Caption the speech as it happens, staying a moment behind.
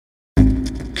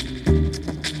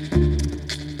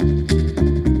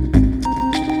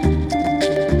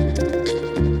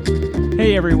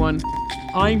Hey everyone,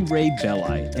 I'm Ray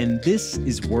Belli, and this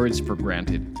is Words for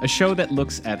Granted, a show that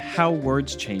looks at how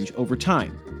words change over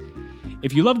time.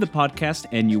 If you love the podcast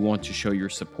and you want to show your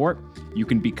support, you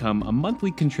can become a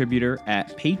monthly contributor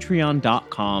at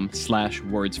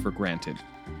patreon.com/wordsforgranted.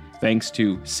 Thanks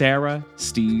to Sarah,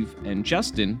 Steve, and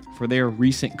Justin for their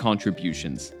recent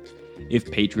contributions.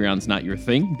 If Patreon's not your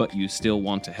thing, but you still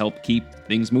want to help keep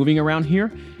things moving around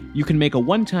here, you can make a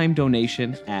one-time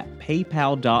donation at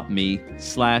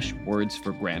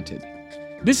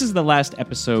paypal.me/wordsforgranted. This is the last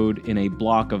episode in a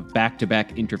block of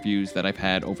back-to-back interviews that I've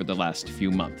had over the last few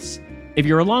months. If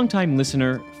you're a longtime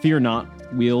listener, fear not,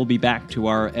 we'll be back to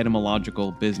our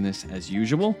etymological business as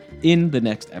usual in the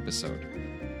next episode.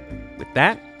 With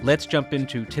that, let's jump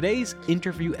into today's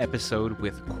interview episode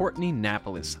with Courtney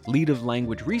Napoles, lead of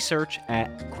language research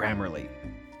at Grammarly.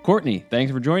 Courtney,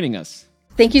 thanks for joining us.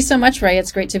 Thank you so much, Ray.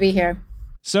 It's great to be here.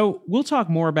 So we'll talk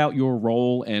more about your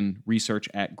role and research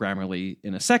at Grammarly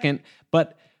in a second,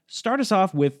 but start us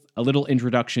off with a little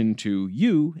introduction to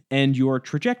you and your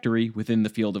trajectory within the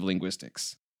field of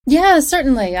linguistics. Yeah,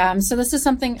 certainly. So this is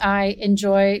something I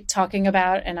enjoy talking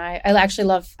about, and I actually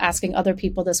love asking other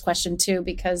people this question too,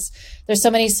 because there's so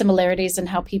many similarities in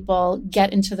how people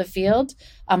get into the field,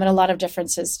 and a lot of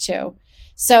differences too.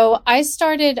 So I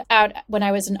started out when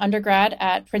I was an undergrad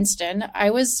at Princeton.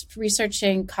 I was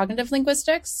researching cognitive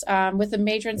linguistics with a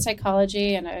major in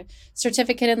psychology and a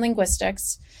certificate in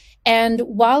linguistics. And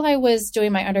while I was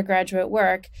doing my undergraduate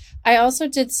work, I also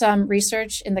did some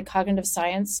research in the cognitive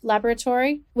science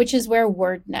laboratory, which is where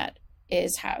WordNet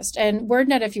is housed. And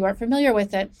WordNet, if you aren't familiar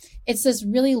with it, it's this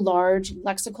really large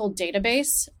lexical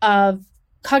database of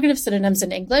cognitive synonyms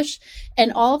in English.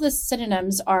 And all of the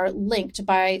synonyms are linked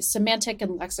by semantic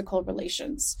and lexical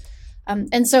relations.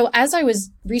 And so as I was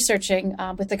researching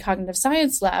with the cognitive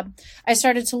science lab, I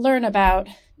started to learn about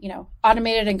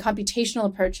automated and computational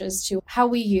approaches to how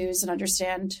we use and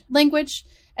understand language.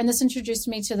 And this introduced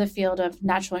me to the field of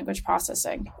natural language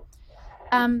processing.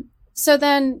 So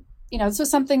then, this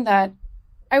was something that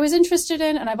I was interested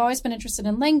in, and I've always been interested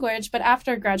in language. But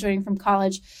after graduating from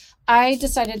college, I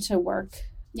decided to work,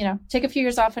 take a few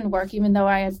years off and work, even though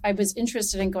I was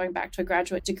interested in going back to a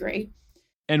graduate degree.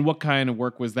 And what kind of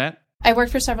work was that? I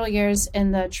worked for several years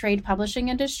in the trade publishing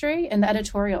industry in the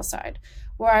editorial side,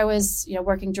 where I was,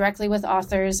 working directly with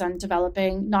authors on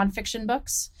developing nonfiction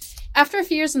books. After a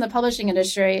few years in the publishing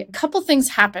industry, a couple things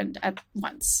happened at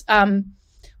once.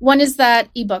 One is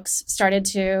that ebooks started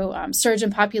to surge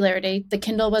in popularity. The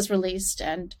Kindle was released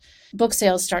and book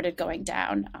sales started going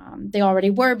down. They already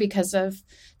were because of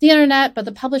the internet, but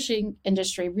the publishing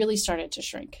industry really started to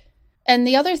shrink. And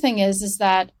the other thing is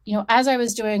that, as I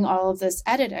was doing all of this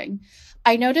editing,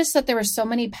 I noticed that there were so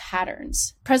many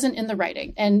patterns present in the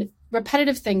writing and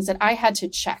repetitive things that I had to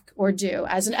check or do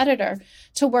as an editor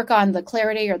to work on the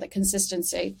clarity or the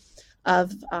consistency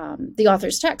of the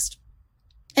author's text.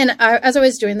 And as I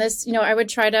was doing this, I would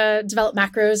try to develop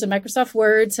macros in Microsoft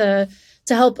Word to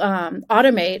help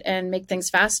automate and make things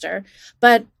faster.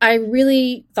 But I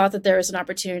really thought that there was an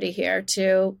opportunity here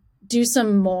to do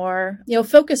some more,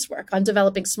 focused work on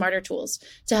developing smarter tools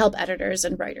to help editors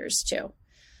and writers too.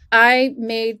 I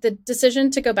made the decision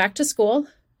to go back to school.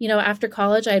 After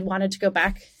college, I had wanted to go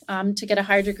back to get a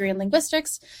higher degree in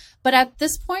linguistics. But at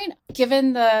this point,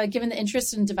 given the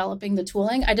interest in developing the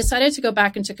tooling, I decided to go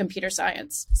back into computer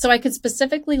science so I could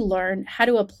specifically learn how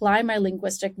to apply my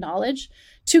linguistic knowledge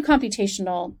to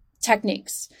computational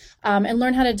techniques and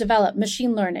learn how to develop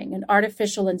machine learning and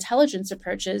artificial intelligence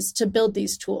approaches to build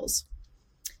these tools.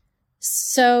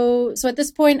 So at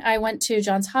this point, I went to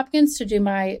Johns Hopkins to do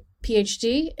my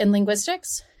PhD in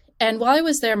linguistics. And while I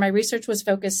was there, my research was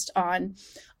focused on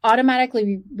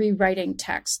automatically rewriting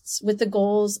texts with the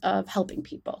goals of helping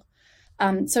people.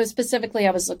 So specifically,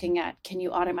 I was looking at, can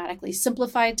you automatically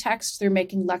simplify text through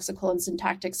making lexical and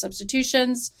syntactic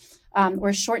substitutions,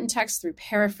 or shorten text through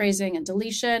paraphrasing and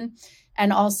deletion,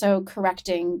 and also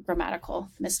correcting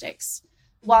grammatical mistakes.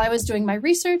 While I was doing my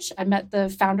research, I met the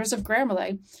founders of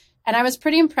Grammarly, and I was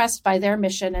pretty impressed by their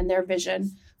mission and their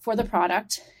vision for the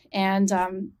product. And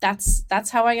that's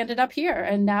how I ended up here.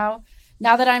 And now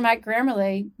that I'm at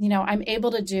Grammarly, I'm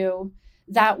able to do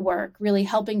that work, really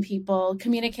helping people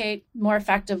communicate more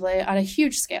effectively on a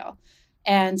huge scale.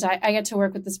 And I get to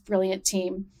work with this brilliant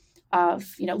team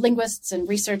of, linguists and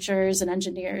researchers and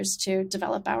engineers to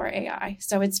develop our AI.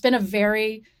 So it's been a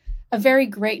very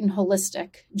great and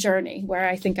holistic journey where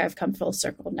I think I've come full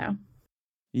circle now.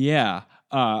 Yeah.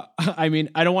 I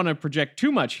don't want to project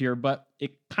too much here, but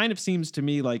it kind of seems to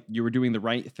me like you were doing the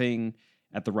right thing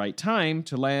at the right time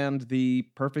to land the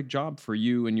perfect job for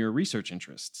you and your research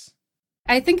interests.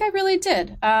 I think I really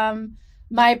did.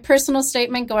 My personal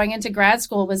statement going into grad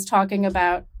school was talking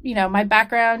about, my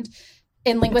background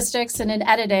in linguistics and in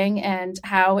editing and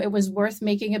how it was worth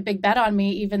making a big bet on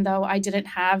me, even though I didn't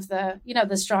have the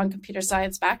strong computer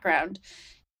science background.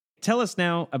 Tell us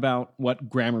now about what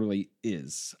Grammarly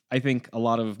is. I think a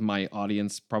lot of my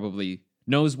audience probably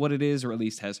knows what it is or at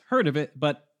least has heard of it,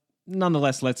 but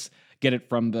nonetheless, let's get it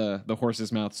from the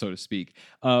horse's mouth, so to speak.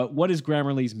 What is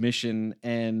Grammarly's mission?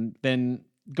 And then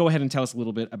go ahead and tell us a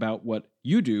little bit about what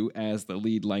you do as the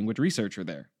lead language researcher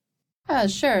there.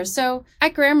 Sure. So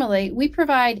at Grammarly, we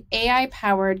provide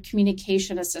AI-powered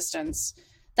communication assistance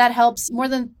that helps more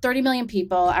than 30 million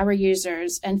people, our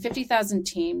users, and 50,000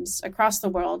 teams across the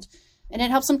world. And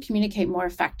it helps them communicate more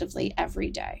effectively every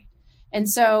day. And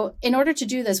so in order to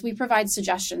do this, we provide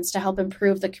suggestions to help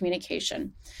improve the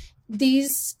communication.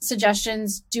 These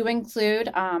suggestions do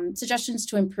include suggestions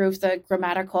to improve the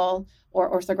grammatical or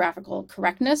orthographical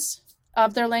correctness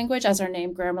of their language, as our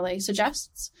name Grammarly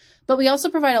suggests. But we also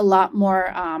provide a lot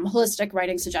more holistic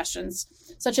writing suggestions,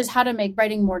 such as how to make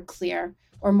writing more clear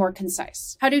or more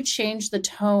concise, how to change the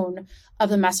tone of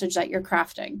the message that you're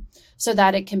crafting so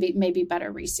that it can be maybe better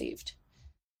received.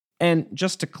 And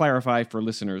just to clarify for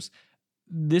listeners,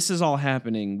 this is all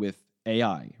happening with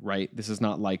AI, right? This is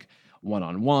not like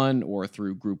one-on-one or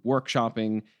through group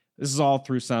workshopping. This is all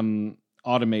through some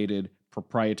automated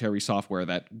proprietary software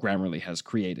that Grammarly has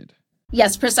created.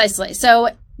 Yes, precisely. So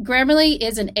Grammarly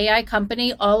is an AI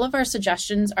company. All of our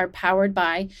suggestions are powered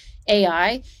by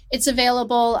AI. It's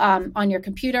available on your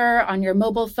computer, on your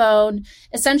mobile phone,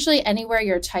 essentially anywhere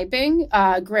you're typing.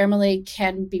 Grammarly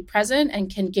can be present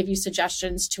and can give you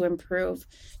suggestions to improve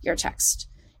your text.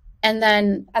 And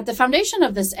then at the foundation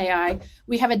of this AI,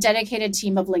 we have a dedicated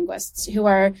team of linguists who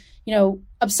are,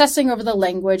 obsessing over the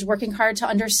language, working hard to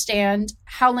understand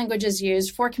how language is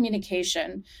used for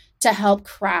communication to help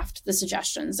craft the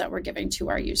suggestions that we're giving to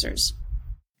our users.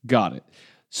 Got it.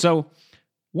 So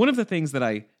one of the things that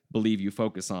I believe you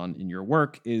focus on in your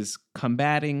work is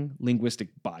combating linguistic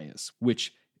bias,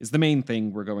 which is the main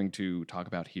thing we're going to talk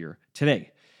about here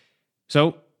today.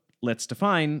 So let's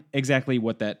define exactly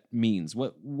what that means.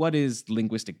 What is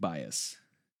linguistic bias?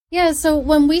 Yeah, so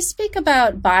when we speak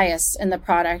about bias in the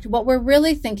product, what we're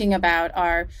really thinking about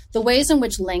are the ways in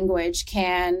which language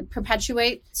can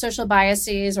perpetuate social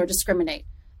biases or discriminate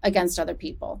against other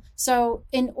people. So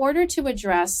in order to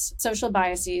address social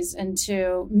biases and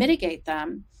to mitigate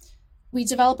them, we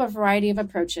develop a variety of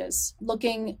approaches,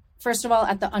 looking, first of all,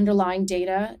 at the underlying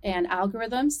data and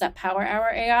algorithms that power our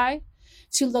AI,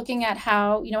 to looking at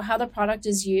how the product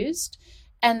is used,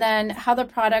 and then how the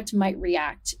product might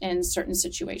react in certain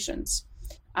situations.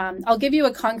 I'll give you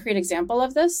a concrete example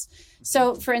of this.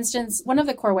 So, for instance, one of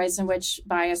the core ways in which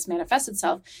bias manifests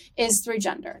itself is through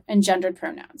gender and gendered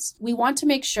pronouns. We want to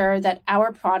make sure that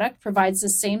our product provides the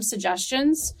same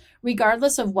suggestions,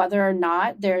 regardless of whether or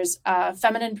not there's a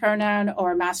feminine pronoun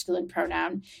or a masculine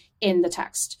pronoun in the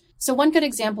text. So one good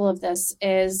example of this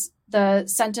is the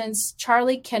sentence,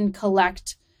 Charlie can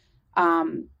collect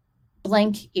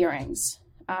blank earrings.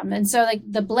 And so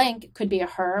the blank could be a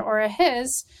her or a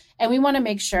his. And we want to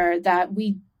make sure that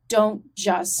we don't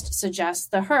just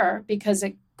suggest the her, because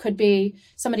it could be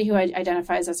somebody who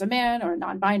identifies as a man or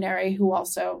non-binary who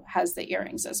also has the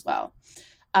earrings as well.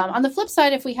 On the flip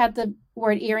side, if we had the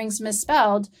word earrings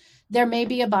misspelled, there may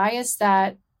be a bias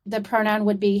that the pronoun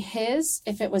would be his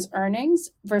if it was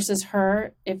earnings versus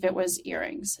her if it was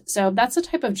earrings. So that's a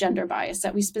type of gender bias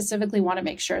that we specifically want to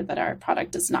make sure that our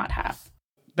product does not have.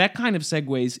 That kind of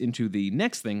segues into the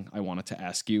next thing I wanted to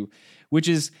ask you, which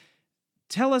is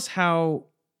tell us how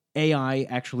AI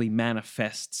actually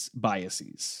manifests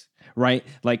biases, right?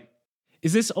 Like,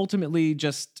 is this ultimately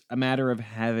just a matter of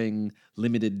having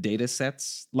limited data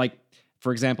sets? Like,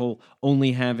 for example,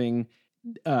 only having,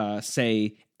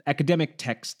 say, academic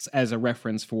texts as a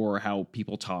reference for how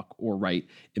people talk or write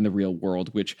in the real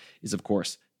world, which is, of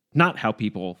course, not how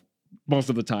people most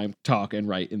of the time talk and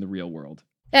write in the real world.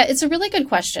 Yeah, it's a really good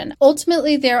question.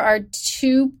 Ultimately, there are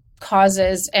two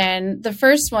causes, and the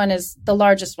first one is the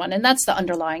largest one, and that's the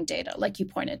underlying data, like you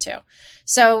pointed to.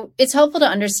 So it's helpful to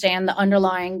understand the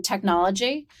underlying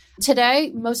technology.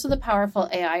 Today, most of the powerful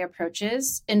AI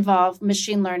approaches involve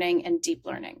machine learning and deep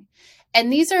learning. And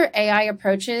these are AI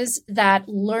approaches that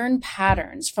learn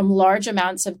patterns from large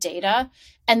amounts of data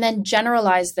and then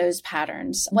generalize those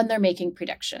patterns when they're making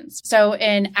predictions. So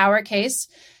in our case,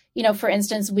 for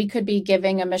instance, we could be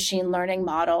giving a machine learning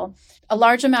model a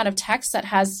large amount of text that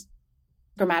has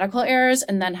grammatical errors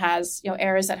and then has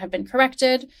errors that have been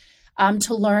corrected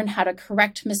to learn how to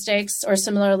correct mistakes, or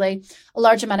similarly, a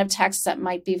large amount of text that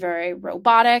might be very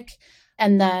robotic,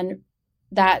 and then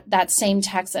that same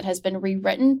text that has been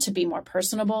rewritten to be more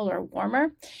personable or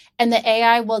warmer. And the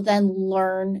AI will then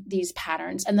learn these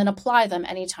patterns and then apply them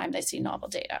anytime they see novel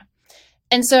data.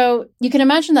 And so you can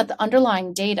imagine that the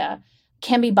underlying data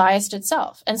can be biased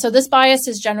itself. And so this bias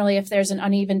is generally if there's an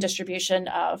uneven distribution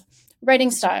of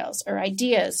writing styles or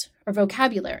ideas or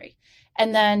vocabulary.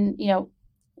 And then,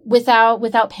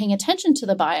 without paying attention to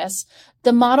the bias,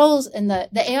 the models and the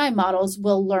AI models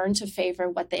will learn to favor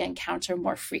what they encounter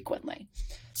more frequently.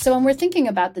 So when we're thinking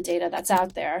about the data that's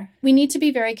out there, we need to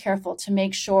be very careful to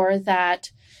make sure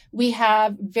that we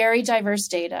have very diverse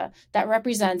data that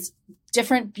represents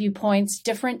different viewpoints,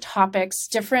 different topics,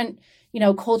 different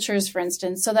cultures, for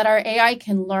instance, so that our AI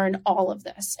can learn all of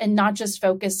this and not just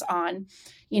focus on,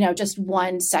 just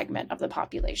one segment of the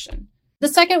population. The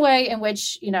second way in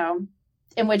which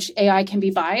AI can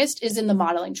be biased is in the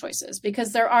modeling choices,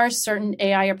 because there are certain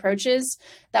AI approaches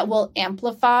that will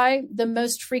amplify the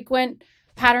most frequent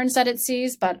patterns that it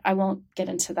sees, but I won't get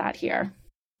into that here.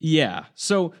 Yeah.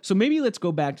 So maybe let's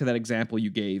go back to that example you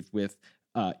gave with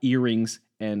earrings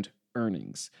and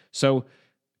earnings. So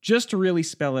just to really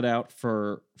spell it out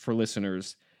for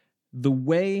listeners, the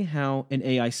way how an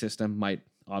AI system might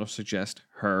auto-suggest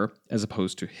her as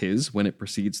opposed to his when it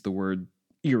precedes the word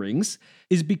earrings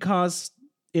is because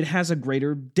it has a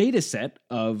greater data set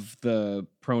of the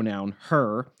pronoun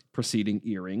her preceding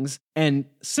earrings. And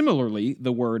similarly,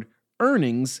 the word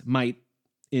earnings might,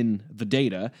 in the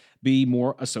data, be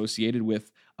more associated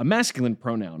with a masculine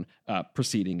pronoun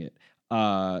preceding it.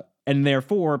 And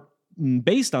therefore,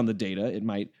 based on the data, it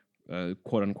might,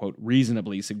 quote unquote,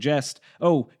 reasonably suggest,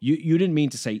 oh, you didn't mean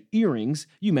to say earrings,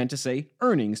 you meant to say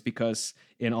earnings, because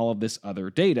in all of this other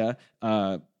data,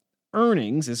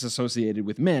 earnings is associated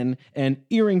with men and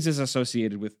earrings is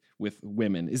associated with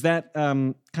women. Is that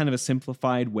kind of a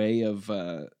simplified way of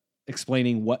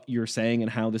explaining what you're saying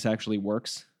and how this actually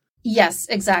works? Yes,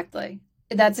 exactly.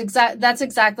 That's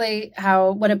exactly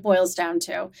what it boils down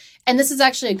to. And this is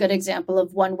actually a good example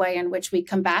of one way in which we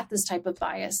combat this type of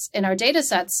bias in our data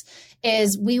sets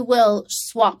is we will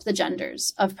swap the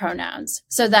genders of pronouns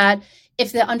so that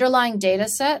if the underlying data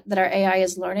set that our AI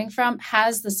is learning from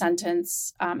has the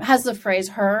sentence, has the phrase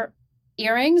her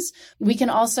earrings, we can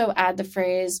also add the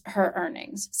phrase her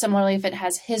earnings. Similarly, if it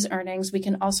has his earnings, we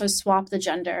can also swap the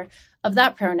gender of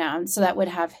that pronoun so that would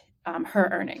have her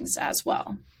earnings as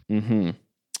well. Mm-hmm.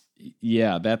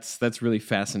 Yeah, that's really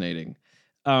fascinating.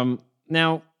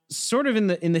 Now, sort of in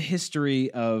the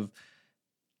history of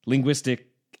linguistic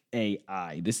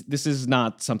AI, this is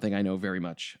not something I know very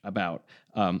much about.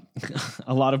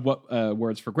 A lot of what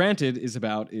Words for Granted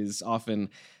is often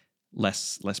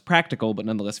less practical, but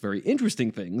nonetheless very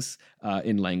interesting things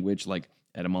in language, like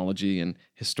etymology and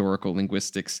historical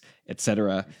linguistics,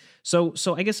 etc. So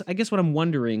I guess what I'm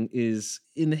wondering is,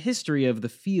 in the history of the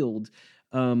field,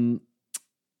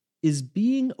 is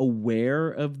being aware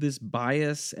of this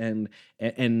bias and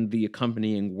the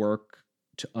accompanying work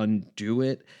to undo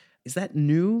it, is that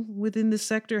new within this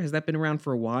sector? Has that been around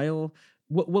for a while?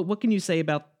 What can you say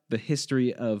about the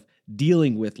history of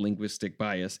dealing with linguistic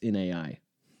bias in AI?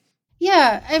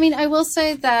 Yeah, I mean, I will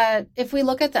say that if we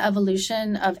look at the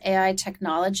evolution of AI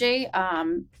technology,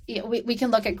 we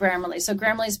can look at Grammarly. So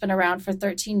Grammarly's been around for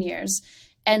 13 years.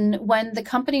 And when the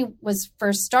company was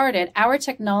first started, our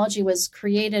technology was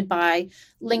created by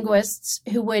linguists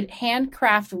who would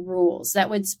handcraft rules that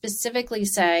would specifically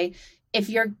say, if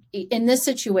you're in this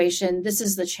situation, this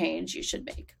is the change you should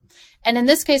make. And in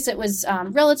this case, it was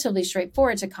relatively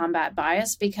straightforward to combat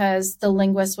bias because the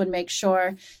linguists would make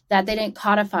sure that they didn't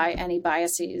codify any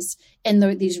biases in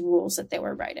these rules that they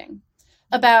were writing.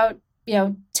 About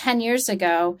 10 years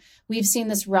ago, we've seen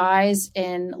this rise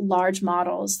in large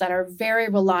models that are very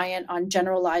reliant on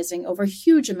generalizing over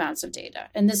huge amounts of data.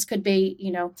 And this could be,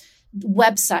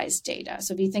 web-sized data.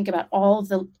 So if you think about all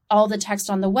the text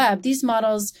on the web, these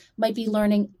models might be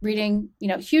reading,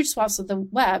 huge swaths of the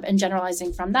web and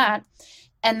generalizing from that.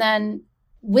 And then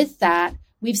with that,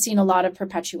 we've seen a lot of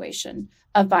perpetuation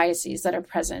of biases that are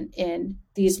present in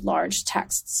these large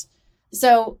texts.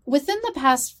 So within the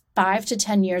past 5 to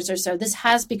 10 years or so, this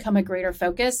has become a greater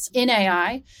focus in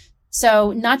AI.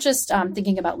 So not just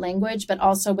thinking about language, but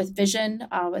also with vision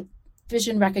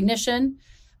recognition.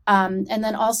 And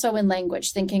then also in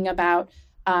language, thinking about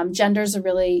gender is a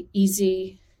really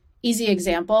easy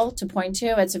example to point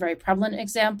to. It's a very prevalent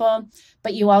example,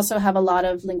 but you also have a lot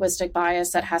of linguistic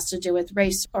bias that has to do with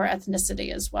race or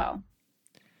ethnicity as well.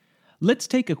 Let's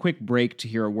take a quick break to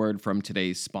hear a word from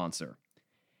today's sponsor.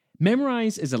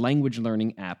 Memrise is a language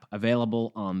learning app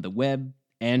available on the web,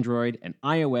 Android, and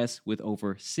iOS with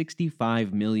over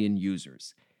 65 million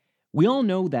users. We all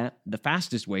know that the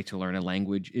fastest way to learn a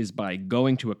language is by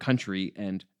going to a country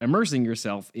and immersing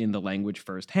yourself in the language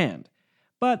firsthand.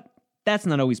 But that's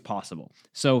not always possible.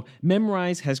 So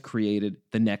Memrise has created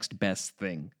the next best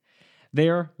thing.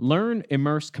 Their Learn,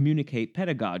 Immerse, Communicate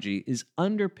pedagogy is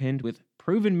underpinned with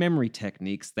proven memory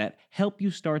techniques that help you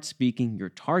start speaking your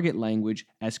target language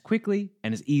as quickly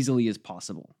and as easily as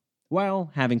possible,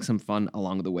 while having some fun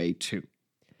along the way too.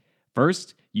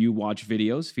 First, you watch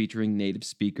videos featuring native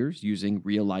speakers using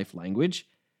real-life language.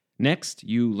 Next,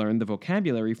 you learn the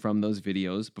vocabulary from those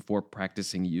videos before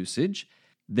practicing usage.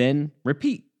 Then,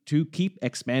 repeat to keep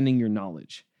expanding your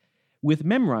knowledge. With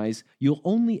Memrise, you'll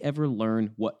only ever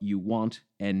learn what you want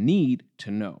and need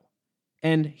to know.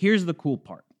 And here's the cool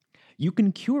part. You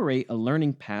can curate a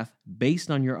learning path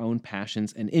based on your own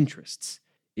passions and interests.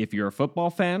 If you're a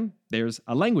football fan, there's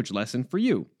a language lesson for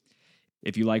you.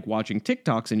 If you like watching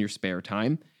TikToks in your spare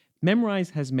time,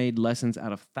 Memrise has made lessons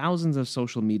out of thousands of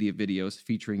social media videos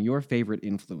featuring your favorite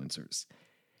influencers.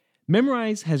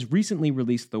 Memrise has recently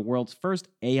released the world's first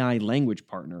AI language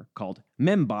partner called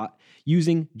Membot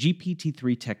using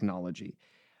GPT-3 technology.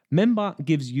 Membot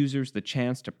gives users the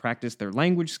chance to practice their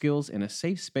language skills in a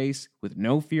safe space with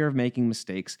no fear of making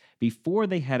mistakes before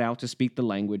they head out to speak the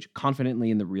language confidently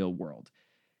in the real world.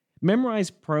 Memrise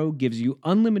Pro gives you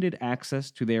unlimited access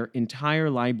to their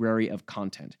entire library of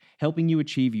content, helping you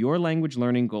achieve your language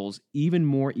learning goals even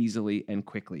more easily and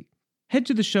quickly. Head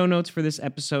to the show notes for this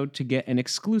episode to get an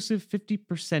exclusive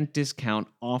 50% discount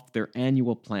off their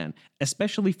annual plan,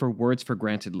 especially for Words for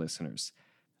Granted listeners.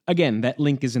 Again, that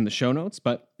link is in the show notes,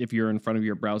 but if you're in front of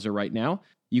your browser right now,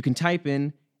 you can type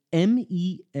in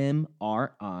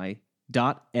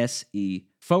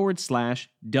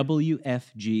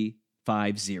memri.se/WFG50.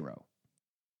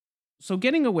 So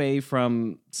getting away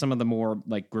from some of the more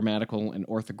grammatical and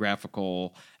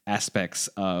orthographical aspects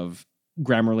of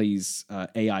Grammarly's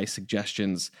AI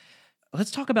suggestions,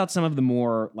 let's talk about some of the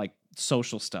more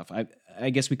social stuff. I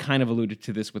guess we kind of alluded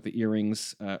to this with the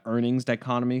earrings earnings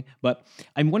dichotomy, but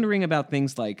I'm wondering about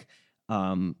things like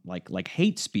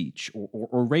hate speech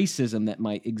or racism that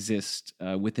might exist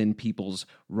within people's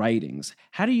writings.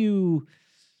 How do you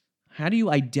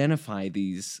identify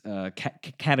these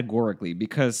categorically?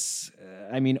 Because,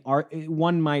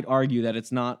 one might argue that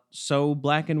it's not so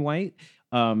black and white,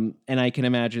 and I can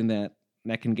imagine that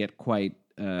can get quite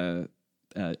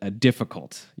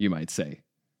difficult, you might say.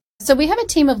 So we have a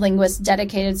team of linguists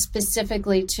dedicated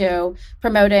specifically to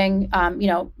promoting,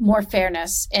 more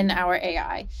fairness in our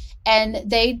AI. And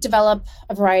they develop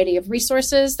a variety of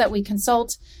resources that we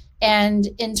consult. And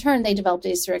in turn, they develop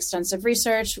these through extensive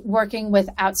research, working with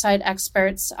outside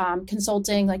experts,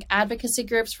 consulting advocacy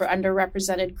groups for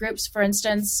underrepresented groups, for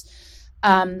instance,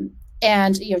 and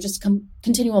just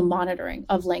continual monitoring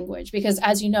of language. Because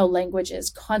as you know, language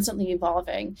is constantly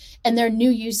evolving, and there are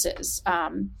new uses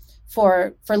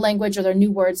for language, or there are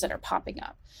new words that are popping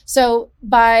up. So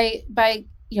by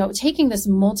taking this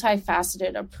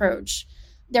multifaceted approach,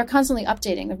 they're constantly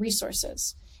updating the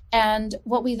resources. And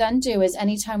what we then do is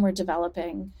anytime we're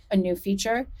developing a new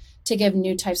feature to give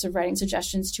new types of writing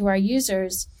suggestions to our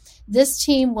users, this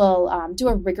team will do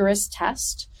a rigorous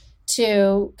test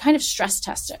to kind of stress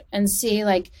test it and see,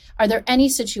 are there any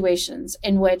situations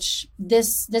in which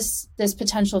this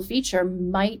potential feature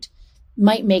might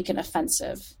make an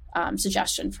offensive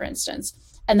suggestion, for instance,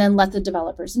 and then let the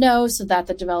developers know so that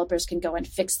the developers can go and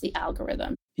fix the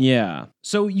algorithm. Yeah.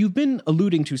 So you've been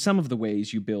alluding to some of the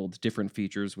ways you build different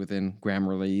features within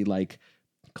Grammarly, like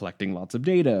collecting lots of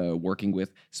data, working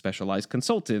with specialized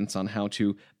consultants on how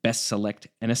to best select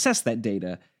and assess that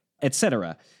data,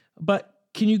 etc. But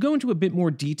can you go into a bit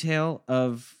more detail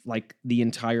of the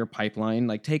entire pipeline?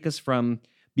 Take us from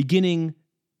beginning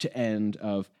to end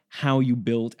of how you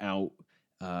build out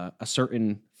a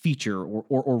certain feature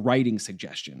or writing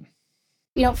suggestion.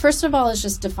 First of all, is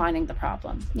just defining the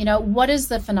problem. What is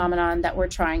the phenomenon that we're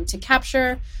trying to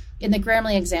capture? In the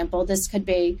Grammarly example, this could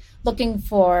be looking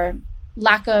for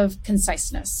lack of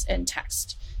conciseness in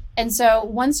text. And so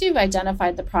once you've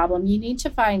identified the problem, you need to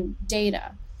find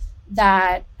data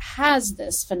that has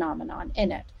this phenomenon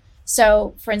in it.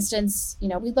 So for instance,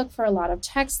 we look for a lot of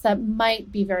text that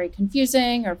might be very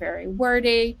confusing or very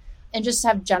wordy and just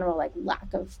have general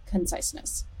lack of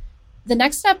conciseness. The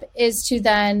next step is to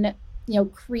then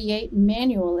create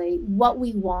manually what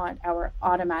we want our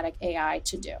automatic AI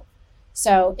to do.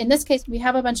 So in this case, we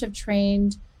have a bunch of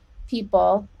trained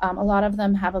people, a lot of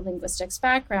them have a linguistics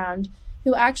background,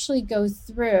 who actually go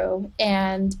through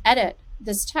and edit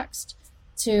this text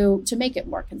to make it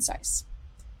more concise.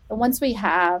 And once we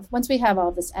have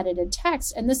all this edited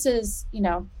text, and this is,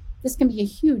 this can be a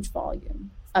huge volume,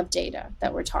 of data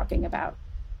that we're talking about.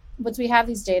 Once we have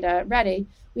these data ready,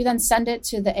 we then send it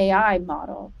to the AI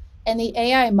model. And the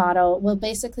AI model will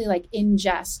basically like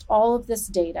ingest all of this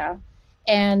data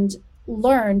and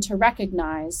learn to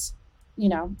recognize,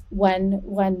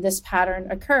 when this pattern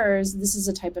occurs, this is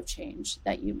a type of change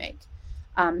that you make.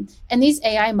 And these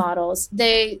AI models,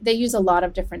 they use a lot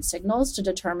of different signals to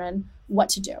determine what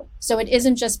to do. So it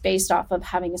isn't just based off of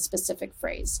having a specific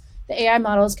phrase. The AI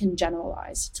models can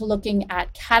generalize to looking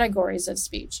at categories of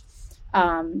speech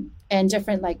and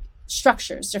different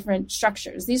different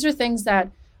structures. These are things that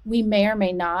we may or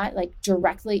may not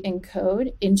directly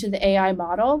encode into the AI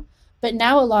model. But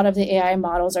now a lot of the AI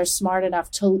models are smart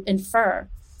enough to infer,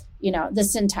 the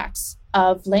syntax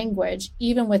of language,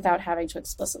 even without having to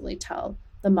explicitly tell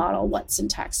the model what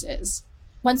syntax is.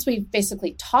 Once we've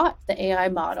basically taught the AI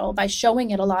model by showing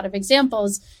it a lot of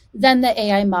examples, then the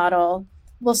AI model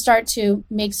will start to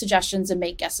make suggestions and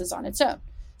make guesses on its own.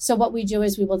 So what we do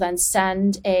is we will then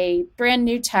send a brand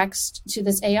new text to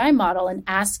this AI model and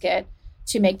ask it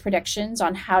to make predictions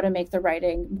on how to make the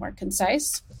writing more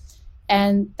concise.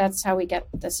 And that's how we get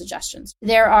the suggestions.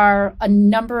 There are a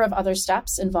number of other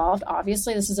steps involved.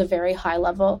 Obviously, this is a very high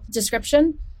level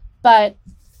description, but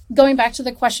going back to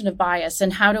the question of bias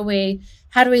and how do we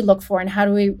look for and how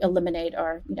do we eliminate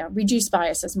or reduce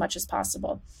bias as much as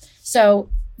possible. So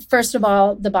first of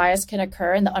all, the bias can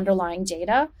occur in the underlying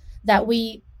data that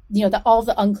all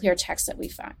the unclear text that we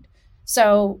find.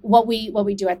 So what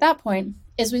we do at that point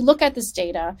is we look at this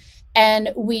data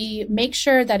and we make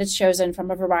sure that it's chosen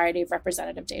from a variety of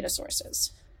representative data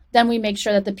sources. Then we make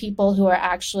sure that the people who are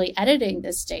actually editing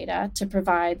this data to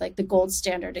provide the gold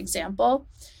standard example,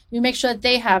 we make sure that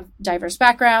they have diverse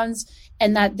backgrounds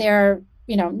and that they're,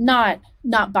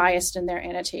 not biased in their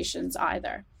annotations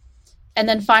either. And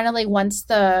then finally, once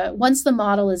the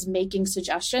model is making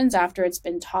suggestions after it's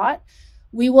been taught,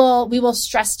 we will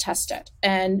stress test it,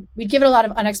 and we give it a lot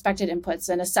of unexpected inputs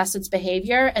and assess its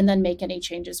behavior and then make any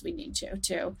changes we need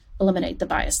to eliminate the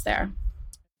bias there.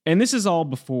 And this is all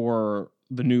before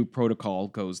the new protocol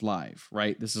goes live,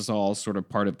 right? This is all sort of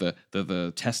part of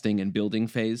the testing and building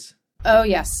phase. Oh,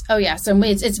 yes. And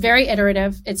it's very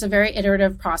iterative. It's a very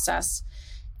iterative process.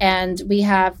 And we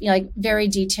have very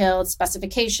detailed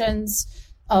specifications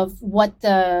of what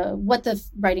the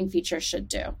writing feature should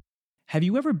do. Have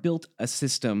you ever built a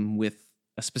system with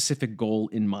a specific goal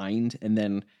in mind, and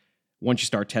then once you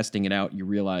start testing it out, you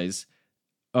realize,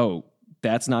 oh,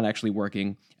 that's not actually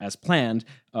working as planned.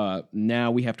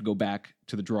 Now we have to go back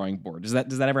to the drawing board. Does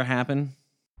that ever happen?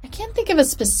 I can't think of a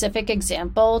specific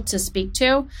example to speak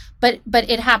to, but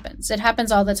it happens. It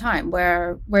happens all the time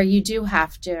where you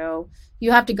have to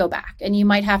go back and you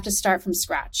might have to start from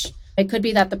scratch. It could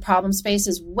be that the problem space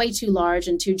is way too large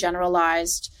and too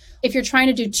generalized. If you're trying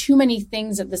to do too many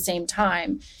things at the same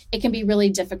time, it can be really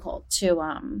difficult to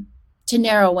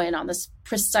narrow in on this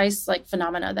precise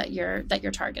phenomena that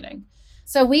you're targeting.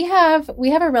 So we have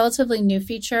a relatively new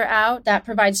feature out that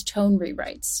provides tone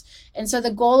rewrites. And so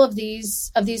the goal of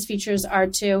these features are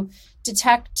to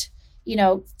detect,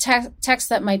 text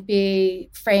that might be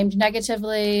framed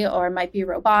negatively or might be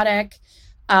robotic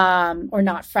or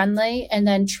not friendly, and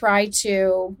then try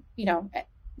to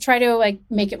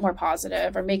make it more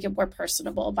positive or make it more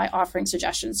personable by offering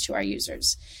suggestions to our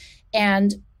users.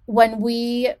 And when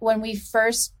we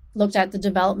first looked at the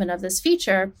development of this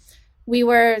feature, we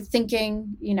were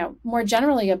thinking, more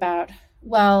generally about,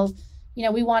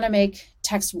 we want to make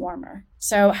text warmer.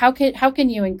 So how can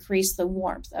you increase the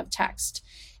warmth of text?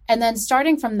 And then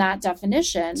starting from that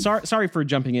definition. Sorry for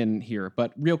jumping in here,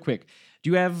 but real quick,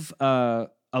 do you have a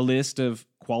list of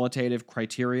qualitative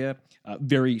criteria,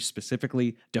 very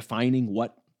specifically defining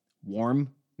what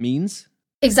warm means?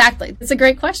 Exactly. It's a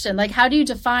great question. How do you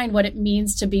define what it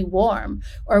means to be warm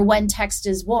or when text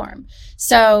is warm?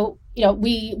 So,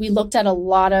 we looked at a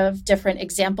lot of different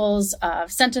examples of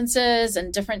sentences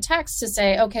and different texts to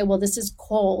say, okay, well, this is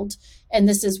cold and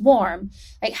this is warm.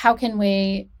 How can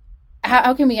we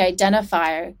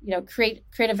identify, create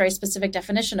a very specific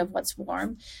definition of what's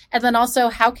warm? And then also,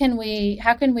 how can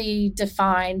we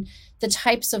define the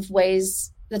types of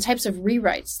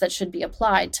rewrites that should be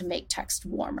applied to make text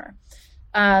warmer?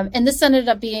 And this ended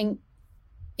up being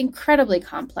incredibly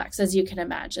complex, as you can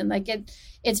imagine.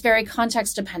 It's very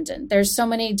context dependent. There's so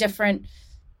many different,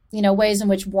 ways in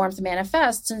which warmth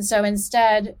manifests. And so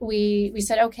instead we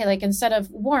said, okay, instead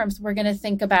of warmth, we're going to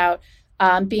think about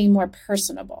being more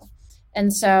personable.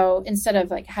 And so instead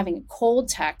of having a cold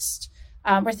text,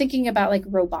 we're thinking about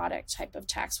robotic type of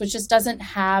text, which just doesn't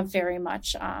have very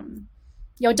much,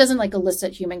 it doesn't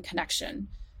elicit human connection.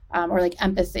 or like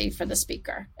empathy for the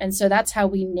speaker. And so that's how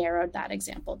we narrowed that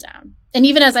example down. And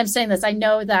even as I'm saying this, I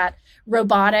know that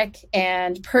robotic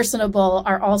and personable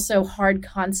are also hard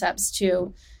concepts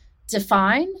to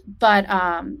define, but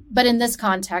in this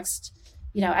context,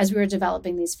 as we were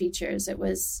developing these features, it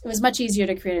was much easier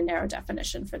to create a narrow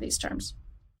definition for these terms.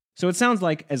 So it sounds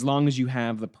like as long as you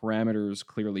have the parameters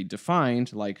clearly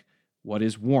defined, like what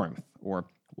is warmth or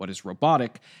what is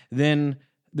robotic, then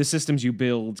the systems you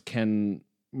build can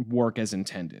work as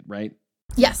intended, right?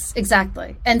 Yes,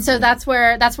 exactly. And so that's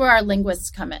where our linguists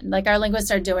come in. Like our linguists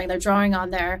they're drawing on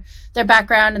their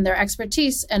background and their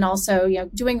expertise, and also,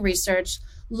 doing research,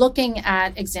 looking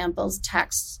at examples,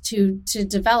 texts to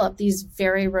develop these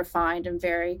very refined and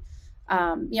very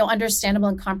understandable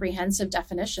and comprehensive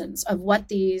definitions of what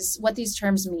these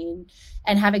terms mean,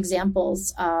 and have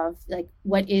examples of like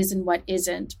what is and what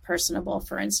isn't personable,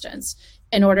 for instance,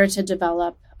 in order to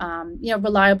develop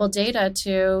reliable data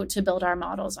to build our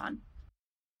models on.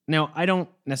 Now, I don't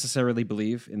necessarily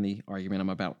believe in the argument I'm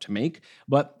about to make,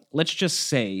 but let's just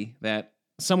say that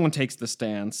someone takes the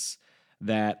stance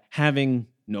that having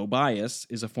no bias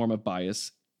is a form of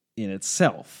bias in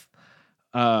itself.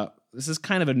 This is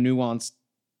kind of a nuanced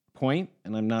point,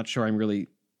 and I'm not sure I'm really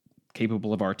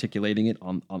capable of articulating it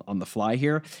on the fly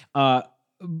here.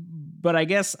 But I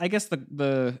guess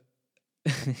the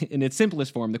in its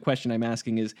simplest form, the question I'm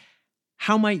asking is,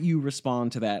 how might you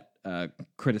respond to that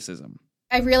criticism?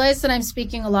 I realize that I'm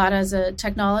speaking a lot as a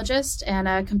technologist and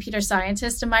a computer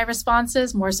scientist in my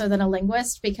responses, more so than a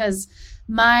linguist, because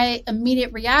my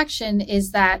immediate reaction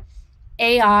is that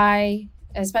AI,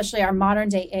 especially our modern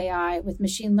day AI with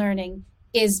machine learning,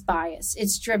 is bias.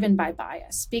 It's driven by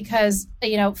bias because,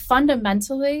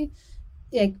 fundamentally,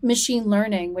 machine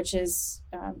learning, which is,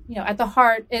 at the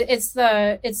heart,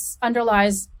 it's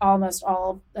underlies almost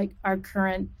all like our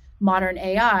current modern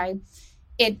AI.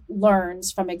 It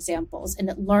learns from examples and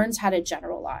it learns how to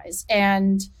generalize.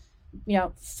 And,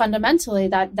 fundamentally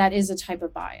that is a type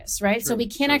of bias, right? True, so we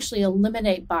can't actually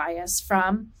eliminate bias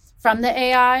from the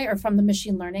AI or from the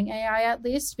machine learning AI, at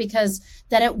least, because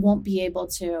then it won't be able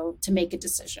to make a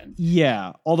decision.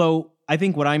 Yeah. Although I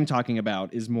think what I'm talking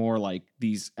about is more like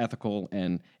these ethical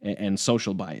and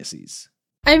social biases.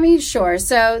 I mean, sure.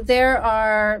 So there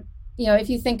are, if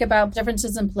you think about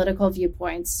differences in political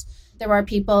viewpoints, there are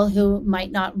people who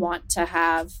might not want to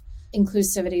have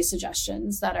inclusivity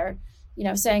suggestions that are,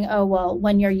 saying, oh, well,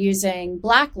 when you're using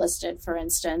blacklisted, for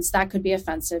instance, that could be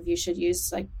offensive. You should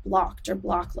use like blocked or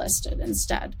blocklisted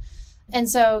instead. And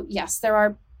so, yes,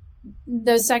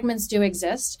 those segments do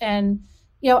exist. And,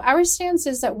 our stance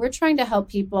is that we're trying to help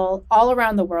people all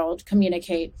around the world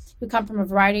communicate who come from a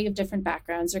variety of different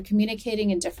backgrounds or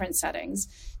communicating in different settings.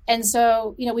 And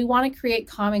so, we want to create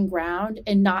common ground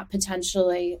and not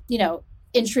potentially,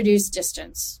 introduce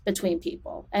distance between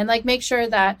people and make sure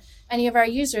that any of our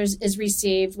users is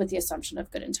received with the assumption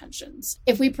of good intentions.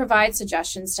 If we provide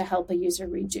suggestions to help a user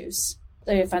reduce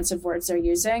the offensive words they're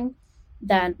using,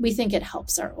 then we think it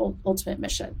helps our ultimate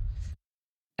mission.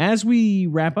 As we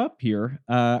wrap up here,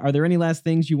 are there any last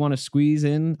things you want to squeeze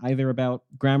in, either about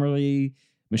Grammarly,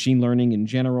 machine learning in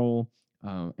general,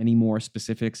 any more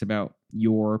specifics about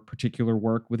your particular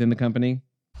work within the company?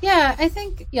 Yeah, I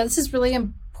think this is really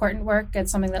important work.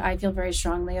 It's something that I feel very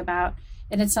strongly about,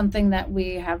 and it's something that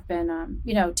we have been,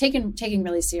 taking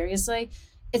really seriously.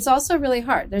 It's also really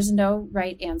hard. There's no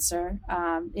right answer.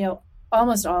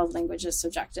 Almost all of language is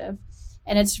subjective,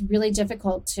 and it's really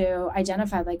difficult to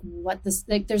identify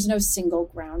there's no single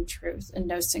ground truth and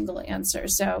no single answer.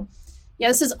 So,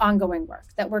 this is ongoing work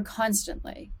that we're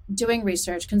constantly doing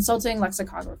research, consulting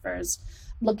lexicographers,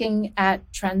 looking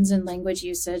at trends in language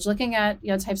usage, looking at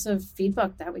types of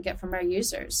feedback that we get from our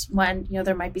users when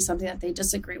there might be something that they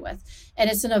disagree with.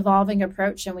 And it's an evolving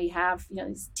approach, and we have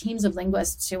these teams of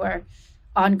linguists who are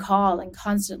on call and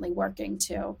constantly working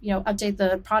to update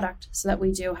the product so that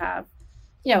we do have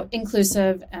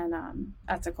inclusive and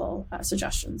ethical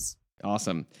suggestions.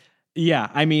 Awesome. Yeah,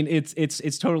 I mean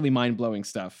it's totally mind-blowing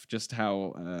stuff, just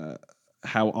how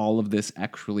all of this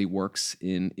actually works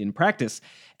in practice.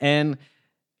 And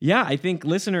yeah, I think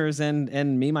listeners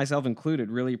and me, myself included,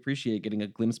 really appreciate getting a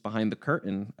glimpse behind the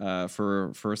curtain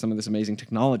for some of this amazing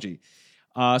technology.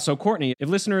 So Courtney, if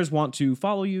listeners want to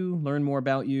follow you, learn more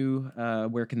about you,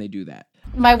 where can they do that?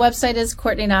 My website is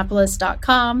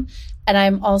CourtneyNapoles.com, and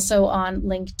I'm also on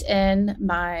LinkedIn.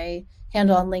 My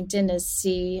handle on LinkedIn is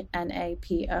CNAPOLES.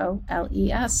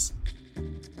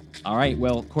 All right.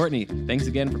 Well, Courtney, thanks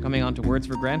again for coming on to Words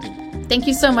for Granted. Thank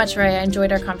you so much, Ray. I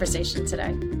enjoyed our conversation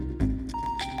today.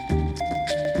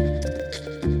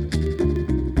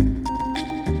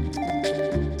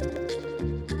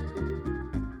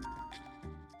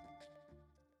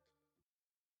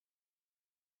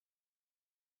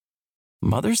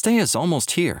 Mother's Day is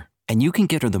almost here, and you can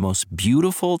get her the most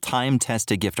beautiful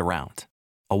time-tested gift around.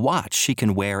 A watch she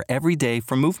can wear every day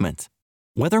from Movement.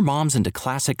 Whether mom's into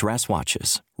classic dress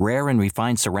watches, rare and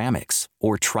refined ceramics,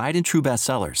 or tried and true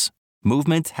bestsellers,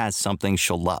 Movement has something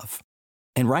she'll love.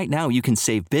 And right now you can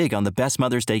save big on the best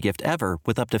Mother's Day gift ever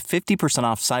with up to 50%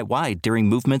 off site-wide during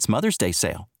Movement's Mother's Day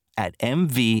sale at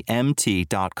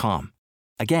MVMT.com.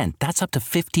 Again, that's up to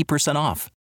 50%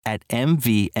 off at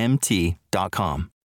MVMT.com.